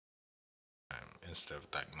instead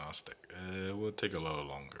of diagnostic. It will take a little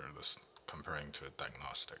longer this comparing to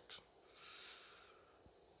diagnostics.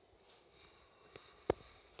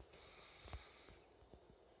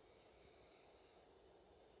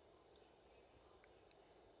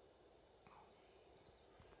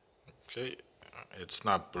 Okay, it's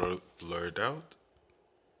not blurred out.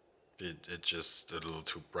 It's just a little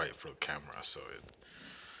too bright for the camera, so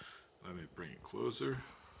let me bring it closer.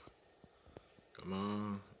 Come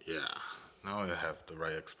on, yeah. Now I have the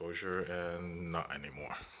right exposure and not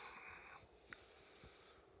anymore.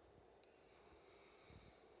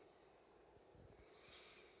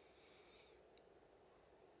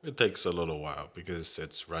 It takes a little while because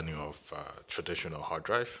it's running off traditional hard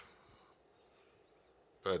drive,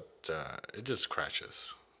 but it just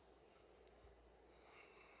crashes.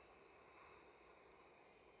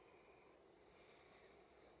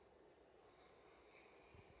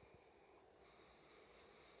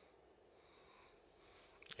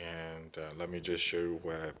 And let me just show you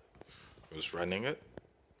where I was running it.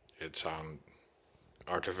 It's on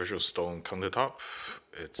artificial stone countertop.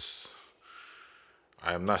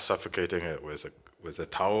 I am not suffocating it with a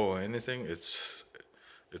towel or anything. It's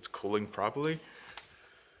cooling properly.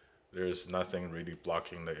 There's nothing really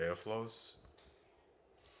blocking the airflows.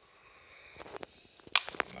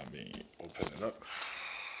 Let me open it up.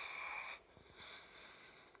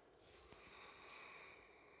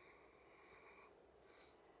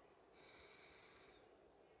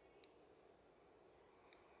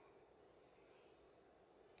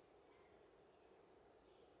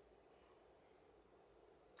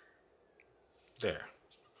 There.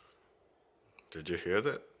 Did you hear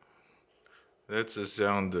that? That's the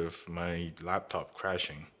sound of my laptop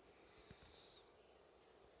crashing.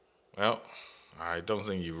 Well, I don't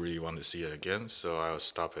think you really want to see it again, so I'll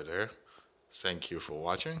stop it there. Thank you for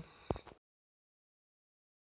watching.